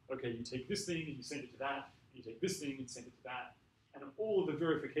says, okay, you take this thing and you send it to that, and you take this thing and send it to that, and all of the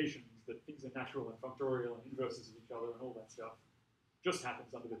verifications that things are natural and functorial and inverses of each other and all that stuff just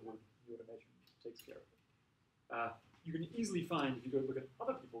happens under the hood. The automation takes care of it. You can easily find, if you go look at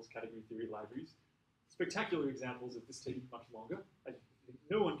other people's category theory libraries, spectacular examples of this taking much longer. I think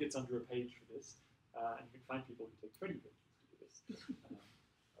no one gets under a page for this, and you can find people who take 20 pages to do this.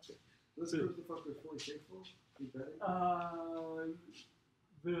 Okay. Let's prove the functor is fully shapeful. Embedding.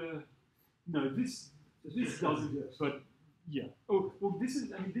 No, this doesn't. Yes. But yeah. Oh well, this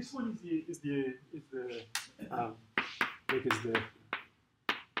is. I mean, this one is the like is the.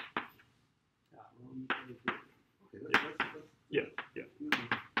 Okay, let's Yeah.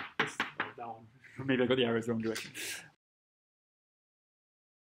 That's that one. Maybe I got the arrows the wrong direction.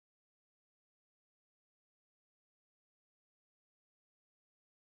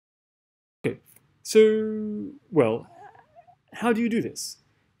 Okay, so, well, how do you do this?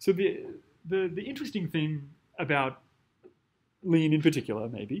 So the interesting thing about Lean in particular,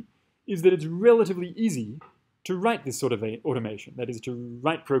 maybe, is that it's relatively easy to write this sort of automation, that is, to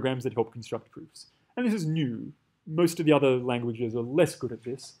write programs that help construct proofs. And this is new. Most of the other languages are less good at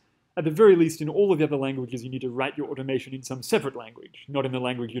this. At the very least, in all of the other languages, you need to write your automation in some separate language, not in the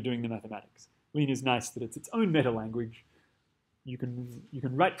language you're doing the mathematics. Lean is nice that it's its own meta language. You can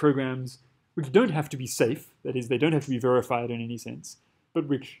write programs which don't have to be safe, that is, they don't have to be verified in any sense, but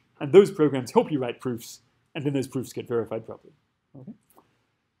and those programs help you write proofs, and then those proofs get verified properly. Okay?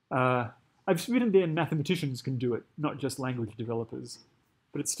 I've written there mathematicians can do it, not just language developers,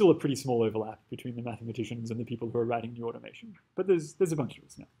 but it's still a pretty small overlap between the mathematicians and the people who are writing new automation. But there's a bunch of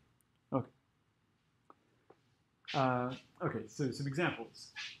us now. Okay. Okay, so some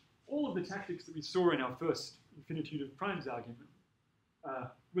examples. All of the tactics that we saw in our first infinitude of primes argument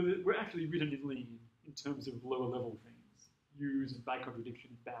were actually written in Lean in terms of lower level things. Use and by contradiction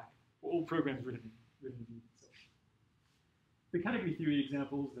and back were all programs written in Lean itself. The category theory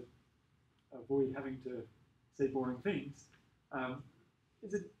examples that avoid having to say boring things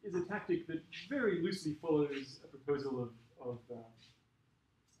is a tactic that very loosely follows a proposal of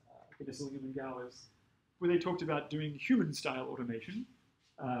Guinness, and Gowers, where they talked about doing human-style automation,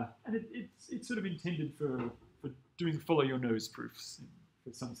 and it's sort of intended for doing follow-your-nose proofs,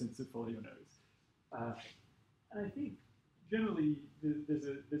 for some sense of follow-your-nose. And I think generally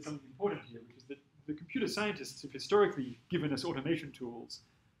there's something important here, which is that the computer scientists who've historically given us automation tools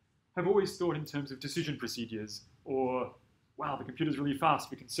have always thought in terms of decision procedures, or, wow, the computer's really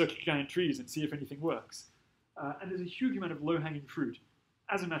fast, we can search giant trees and see if anything works. And there's a huge amount of low-hanging fruit.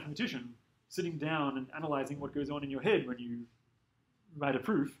 As a mathematician, sitting down and analyzing what goes on in your head when you write a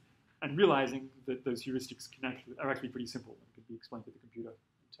proof, and realizing that those heuristics are actually pretty simple and can be explained to the computer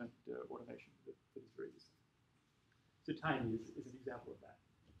and turned into automation that is very useful. So Tiny is an example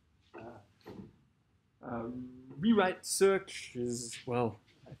of that. Rewrite search is, well,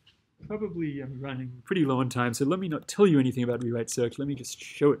 I probably am running pretty low on time, so let me not tell you anything about rewrite search. Let me just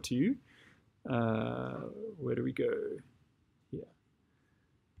show it to you. Where do we go? Here.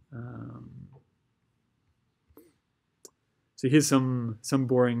 So here's some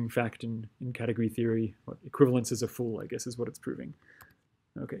boring fact in category theory. What equivalence is a fool, I guess, is what it's proving.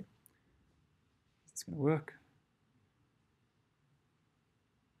 Okay. Is this going to work?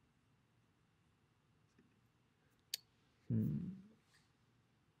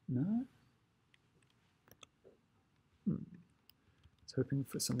 No? I was hoping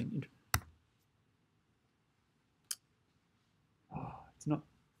for something. Oh, it's not.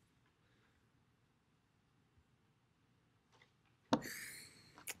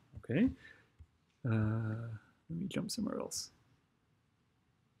 Okay. Let me jump somewhere else.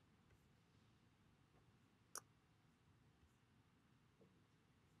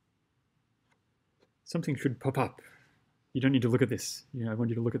 Something should pop up you don't need to look at this. You know, I want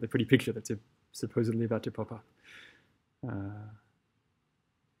you to look at the pretty picture that's supposedly about to pop up.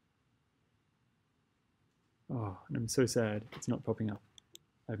 Oh, and I'm so sad it's not popping up.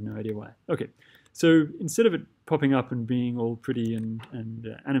 I have no idea why. Okay, so instead of it popping up and being all pretty and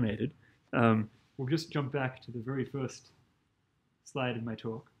animated, we'll just jump back to the very first slide in my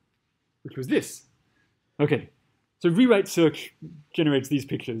talk, which was this. Okay, so rewrite search generates these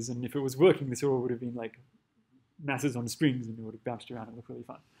pictures, and if it was working, this all would have been like masses on strings, and it would have bounced around and looked really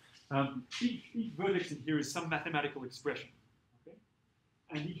fun. Each vertex in here is some mathematical expression, okay?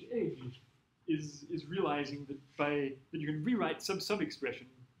 And each edge is realizing that you can rewrite some sub-expression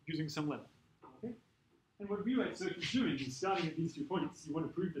using some lemma. Okay? And what rewrite search is doing is starting at these 2 points. You want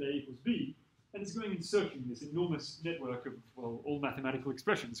to prove that A equals B, and it's going and searching this enormous network of, well, all mathematical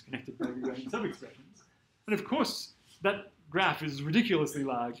expressions connected by rewriting sub-expressions. And of course, that graph is ridiculously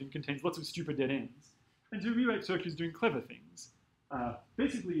large and contains lots of stupid dead ends. And so rewrite search is doing clever things.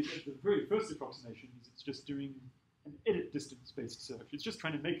 Basically, the very first approximation is it's just doing an edit distance-based search. It's just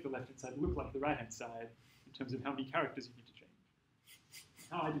trying to make the left-hand side look like the right-hand side in terms of how many characters you need to change.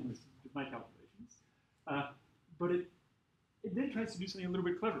 How I did this with my calculations. But it then tries to do something a little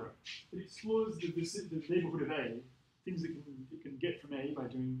bit cleverer. It explores the neighborhood of A, things that it can get from A by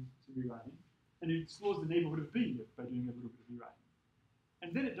doing some rewriting, and it explores the neighborhood of B by doing a little bit of rewriting.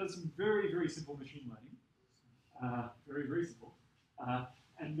 And then it does some very, very simple machine learning, very, very simple,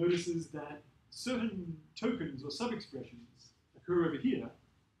 and notices that certain tokens or sub-expressions occur over here,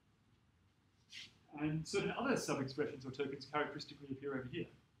 and certain other sub-expressions or tokens characteristically appear over here.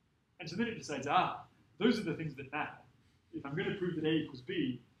 And so then it decides, those are the things that matter. If I'm going to prove that A equals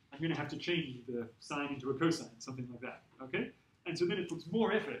B, I'm going to have to change the sine into a cosine, something like that, okay? And so then it puts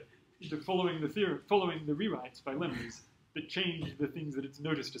more effort into following the theorem, following the rewrites by lemmas that change the things that it's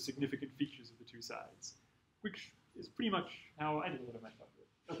noticed are significant features of the 2 sides, which is pretty much how I did a lot of my stuff.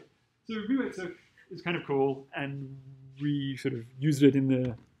 Okay. So rewrite search is kind of cool, and we sort of used it in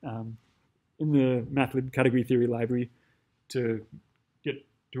the MATLib category theory library to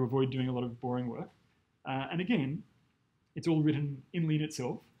avoid doing a lot of boring work. And again, it's all written in Lean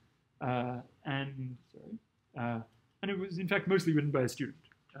itself, and it was in fact mostly written by a student,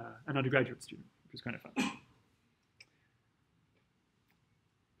 an undergraduate student, which was kind of fun.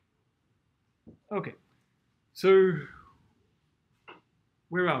 Okay, so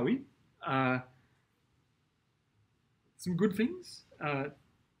where are we? Some good things.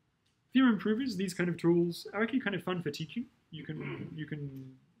 Theorem provers, these kind of tools are actually kind of fun for teaching. You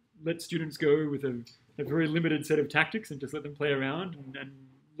can let students go with a very limited set of tactics and just let them play around and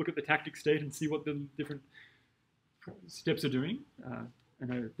look at the tactic state and see what the different steps are doing.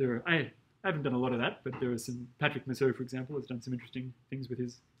 I haven't done a lot of that, but there are some, Patrick Massot, for example, has done some interesting things with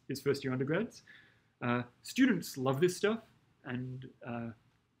his first year undergrads. Students love this stuff, and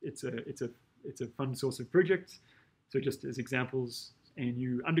it's a fun source of projects. So just as examples,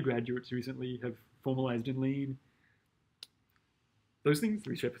 ANU undergraduates recently have formalized in Lean those things,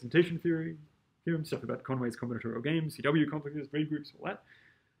 least representation theory, theorem, stuff about Conway's combinatorial games, CW complexes, braid groups, all that.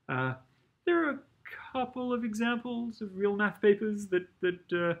 There are a couple of examples of real math papers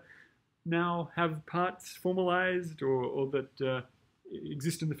that now have parts formalized or that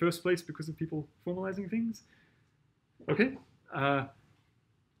exist in the first place because of people formalizing things. Okay.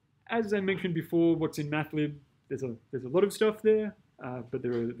 As I mentioned before, what's in MATLib, there's a lot of stuff there, but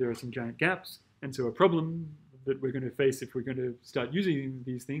there are some giant gaps, and so a problem that we're going to face if we're going to start using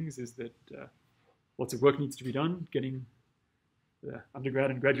these things is that lots of work needs to be done getting the undergrad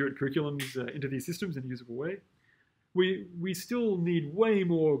and graduate curriculums into these systems in a usable way. We still need way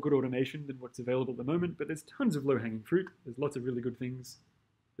more good automation than what's available at the moment, but there's tons of low-hanging fruit. There's lots of really good things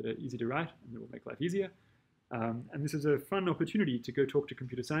that are easy to write and that will make life easier. And this is a fun opportunity to go talk to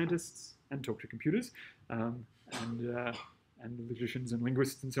computer scientists and talk to computers, and logicians and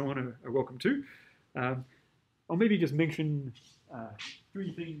linguists and so on are welcome too. I'll maybe just mention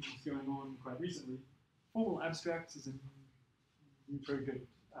 3 things going on quite recently. Formal Abstracts is a new project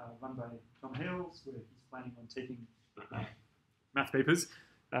run by Tom Hales, where he's planning on taking math papers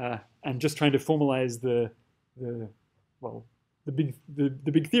and just trying to formalize the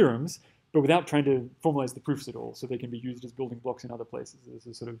big theorems, but without trying to formalize the proofs at all, so they can be used as building blocks in other places as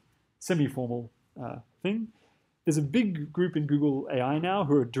a sort of semi-formal thing. There's a big group in Google AI now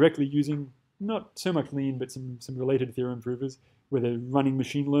who are directly using not so much Lean, but some related theorem provers, where they're running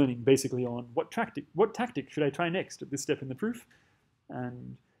machine learning basically on what tactic should I try next at this step in the proof.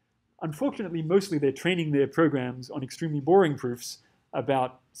 And unfortunately, mostly they're training their programs on extremely boring proofs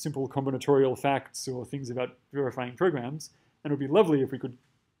about simple combinatorial facts or things about verifying programs. And it would be lovely if we could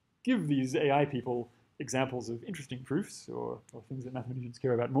give these AI people examples of interesting proofs or things that mathematicians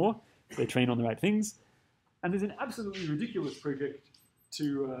care about more. They train on the right things. And there's an absolutely ridiculous project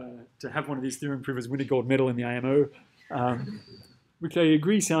to have one of these theorem provers win a gold medal in the IMO, which I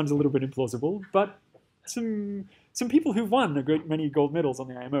agree sounds a little bit implausible, but some people who've won a great many gold medals on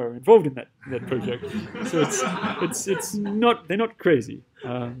the IMO are involved in that project. So it's not, they're not crazy.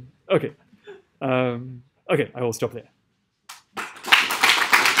 Okay, I will stop there.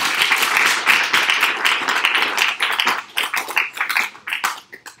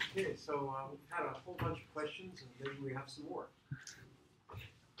 Okay, so we've had a whole bunch of questions, and maybe we have some more.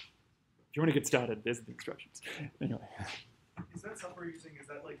 If you want to get started, there's the instructions. Anyway. Is that software you're using, is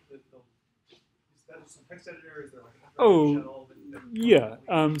that like is that just some text editor? Is there like a shell yeah.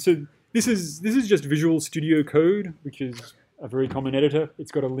 So this is just Visual Studio Code, which is a very common editor.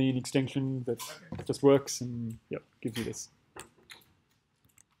 It's got a lean extension that just works and yep, gives you this.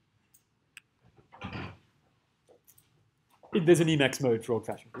 There's an Emacs mode for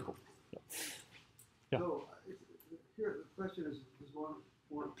old-fashioned people. Yeah. So here the question is one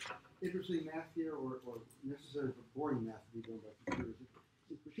interesting math here or necessary but boring math to be done by computers?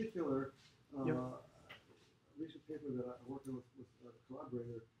 In particular, a recent paper that I worked on with a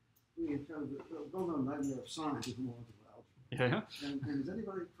collaborator, we encountered the well-known nightmare of sine in homological algebra. Yeah. And is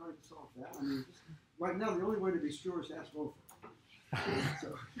anybody trying to solve that? I mean, right now the only way to be sure is to ask both.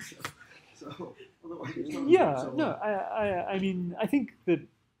 So otherwise yeah, no, I mean, I think that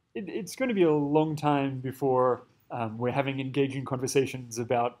it's going to be a long time before we're having engaging conversations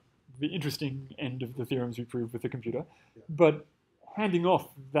about the interesting end of the theorems we prove with the computer. Yeah. But handing off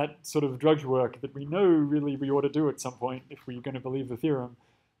that sort of drudge work that we know really we ought to do at some point if we're going to believe the theorem,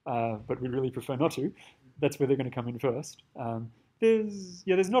 but we really prefer not to, that's where they're going to come in first. There's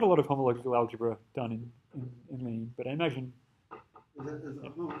not a lot of homological algebra done in Lean, but I imagine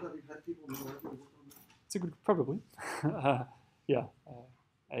it's a good, probably. Yeah,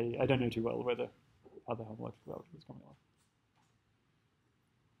 I don't know too well whether other homological algebra is coming along.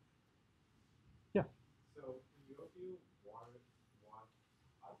 Yeah. So in your view, what are the difficulties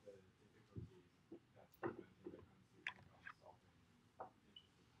that's preventing the country from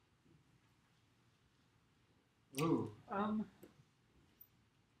solving?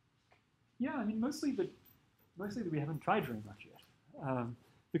 Yeah, I mean mostly that we haven't tried very much yet.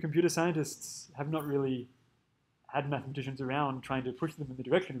 The computer scientists have not really had mathematicians around trying to push them in the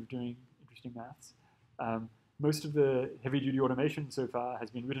direction of doing interesting maths. Most of the heavy-duty automation so far has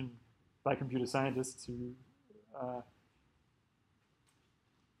been written by computer scientists who, I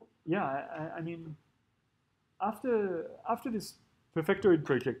mean, after this Perfectoid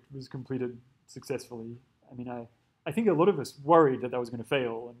project was completed successfully, I mean, I think a lot of us worried that was going to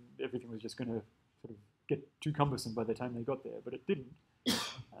fail and everything was just going to sort of get too cumbersome by the time they got there, but it didn't.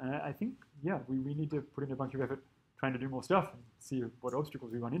 I think, yeah, we need to put in a bunch of effort trying to do more stuff and see what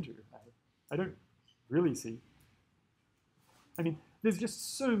obstacles we run into. I don't really see. I mean, there's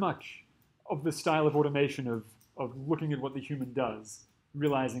just so much of the style of automation of looking at what the human does,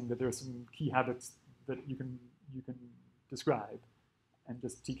 realizing that there are some key habits that you can describe, and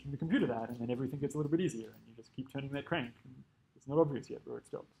just teaching the computer that, and then everything gets a little bit easier, and you just keep turning that crank, and it's not obvious yet where it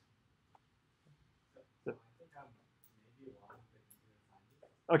stops. So.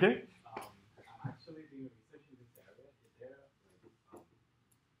 Okay. I'm actually doing research in this area. Is there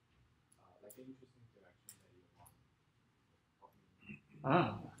like an interesting direction that you want?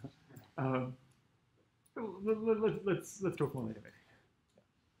 Let's talk more later. Is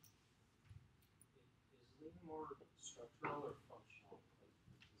Lean more structural or functional?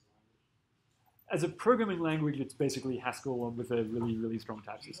 As a programming language, it's basically Haskell with a really, really strong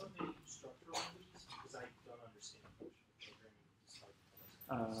type system. Do you know the structural languages? Because I don't understand functional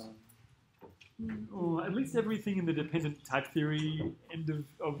programming. At least everything in the dependent type theory end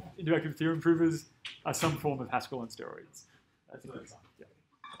of interactive theorem provers are some form of Haskell on steroids. I think that's yeah.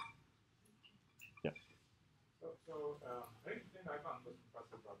 Yeah. So I think the thing I found most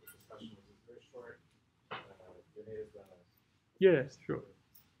impressive about the discussion was it's very short. Yeah, sure.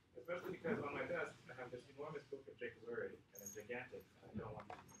 Especially because on my desk I have this enormous book of Jake Lurie, and it's gigantic, and I don't want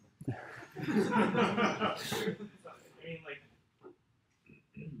to. I mean, like,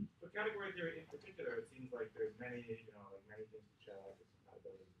 for category theory in particular, it seems like there's many, like many things to check, there's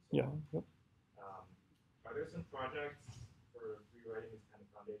compatibilities and so on. Yep. Are there some projects for rewriting these kind of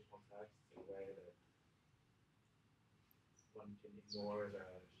foundational texts in a way that one can ignore the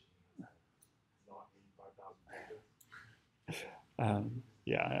not read 5,000 pages?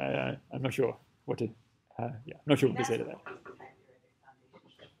 Yeah, I'm not sure what to. I'm not sure what to say to that.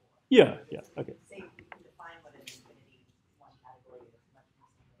 Yeah, okay. Say we can define what an infinity one category is much more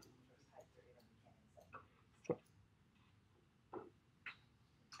simpler in the first type theory than we can in second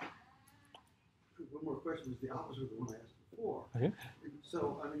one more question was the opposite of the one I asked before. Okay.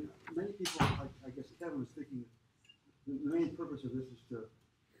 So, I mean, many people, I guess Kevin was thinking, the main purpose of this is to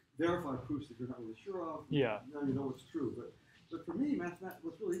verify proofs that you're not really sure of. Yeah. Now you know what's true. But for me,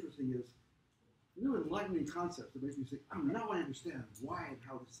 what's really interesting is new enlightening concepts that make you say, oh, now I understand why and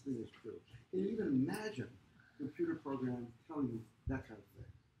how this thing is true. Can you even imagine a computer program telling you that kind of thing?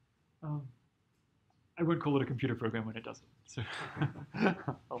 I won't call it a computer program when it doesn't. So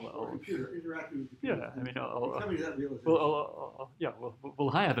Or computer, interacting with the computer. Yeah, I mean, coming to that realization. Well, we'll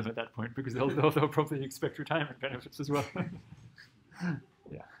hire them at that point because they'll probably expect retirement benefits as well.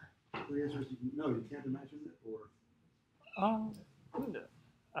 Yeah. So the answer is no, you can't imagine it, or?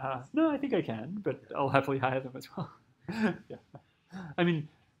 No, I think I can, but I'll happily hire them as well. Yeah. I mean,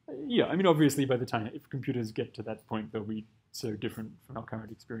 obviously by the time, if computers get to that point, they'll be so different from our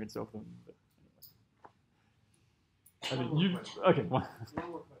current experience of them. But anyway. I mean, okay. One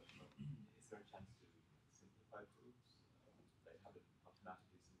more question. Is there a chance to simplify proofs? Like have it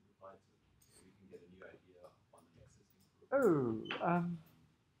automatically simplified so we can get a new idea on the existing proof?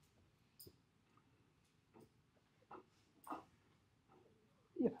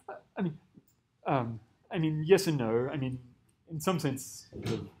 Yeah, I mean, yes and no. I mean, in some sense,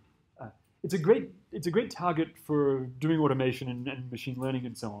 it's a great target for doing automation and machine learning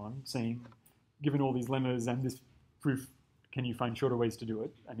and so on. Saying, given all these lemmas and this proof, can you find shorter ways to do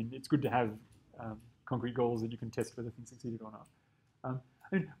it? I mean, it's good to have concrete goals that you can test whether things succeeded or not. I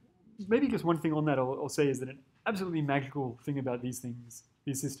mean, maybe just one thing on that I'll say is that an absolutely magical thing about these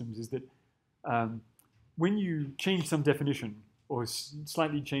systems, is that when you change some definition or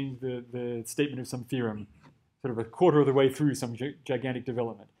slightly change the statement of some theorem, sort of a quarter of the way through some gigantic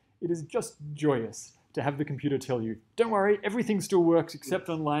development, it is just joyous to have the computer tell you, don't worry, everything still works except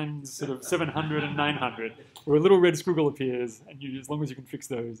on lines sort of 700 and 900, where a little red squiggle appears, and as long as you can fix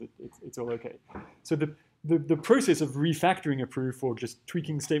those, it's all okay. So the process of refactoring a proof or just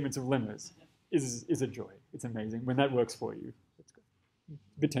tweaking statements of lemmas is a joy. It's amazing when that works for you. It's good.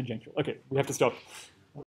 A bit tangential. Okay, we have to stop.